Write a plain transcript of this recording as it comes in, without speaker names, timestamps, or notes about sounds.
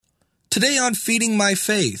Today on Feeding My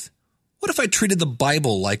Faith, what if I treated the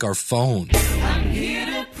Bible like our phone? I'm here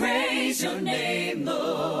to praise your name,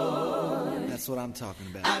 Lord. That's what I'm talking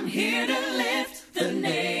about. I'm here to lift the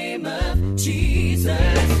name of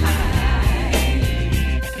Jesus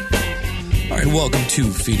high. All right, welcome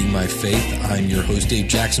to Feeding My Faith. I'm your host, Dave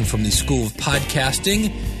Jackson from the School of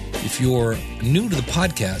Podcasting. If you're new to the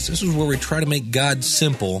podcast, this is where we try to make God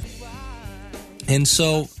simple. And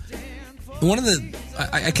so,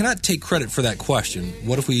 I cannot take credit for that question.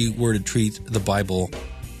 What if we were to treat the Bible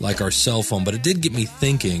like our cell phone? But it did get me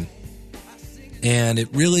thinking, and it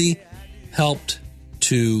really helped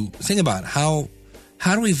to think about how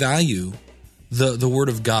do we value the Word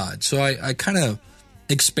of God? So I kind of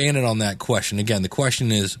expanded on that question. Again, the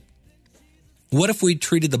question is, what if we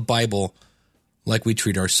treated the Bible like we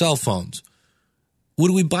treat our cell phones? Would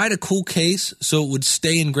we buy it a cool case so it would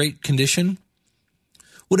stay in great condition?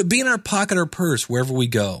 Would it be in our pocket or purse wherever we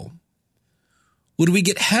go? Would we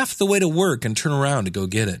get half the way to work and turn around to go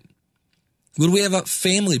get it? Would we have a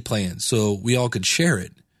family plan so we all could share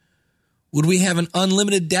it? Would we have an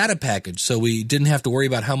unlimited data package so we didn't have to worry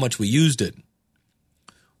about how much we used it?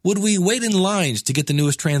 Would we wait in lines to get the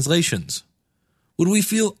newest translations? Would we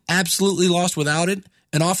feel absolutely lost without it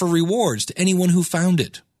and offer rewards to anyone who found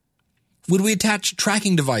it? Would we attach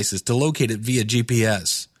tracking devices to locate it via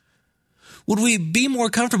GPS? Would we be more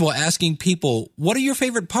comfortable asking people, what are your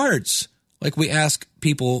favorite parts? Like we ask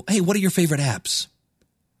people, hey, what are your favorite apps?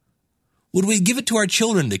 Would we give it to our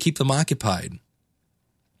children to keep them occupied?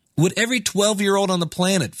 Would every 12-year-old on the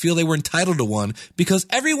planet feel they were entitled to one because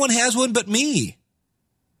everyone has one but me?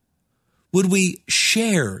 Would we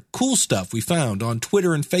share cool stuff we found on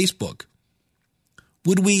Twitter and Facebook?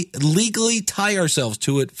 Would we legally tie ourselves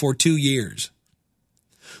to it for 2 years?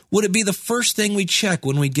 Would it be the first thing we check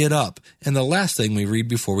when we get up and the last thing we read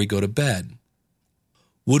before we go to bed?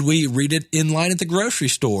 Would we read it in line at the grocery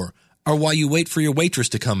store or while you wait for your waitress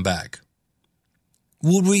to come back?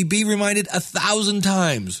 Would we be reminded 1,000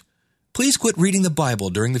 times, please quit reading the Bible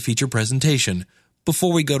during the feature presentation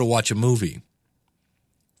before we go to watch a movie?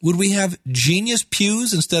 Would we have genius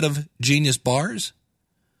pews instead of genius bars?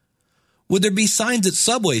 Would there be signs at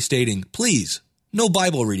Subway stating, please, no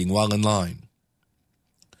Bible reading while in line?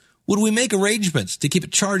 Would we make arrangements to keep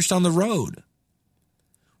it charged on the road?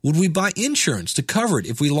 Would we buy insurance to cover it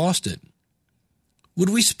if we lost it? Would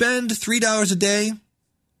we spend $3 a day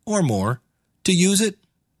or more to use it?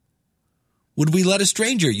 Would we let a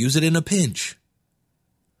stranger use it in a pinch?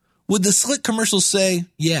 Would the slick commercials say,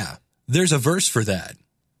 yeah, there's a verse for that?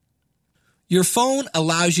 Your phone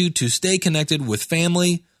allows you to stay connected with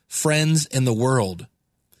family, friends, and the world.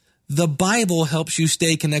 The Bible helps you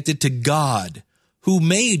stay connected to God, who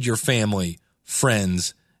made your family,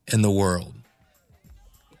 friends, and the world.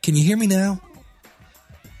 Can you hear me now?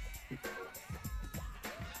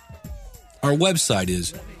 Our website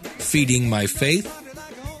is Feeding My Faith.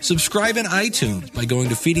 Subscribe in iTunes by going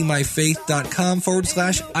to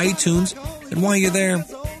feedingmyfaith.com/iTunes. And while you're there,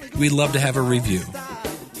 we'd love to have a review.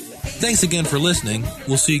 Thanks again for listening.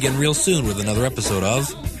 We'll see you again real soon with another episode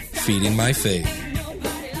of Feeding My Faith.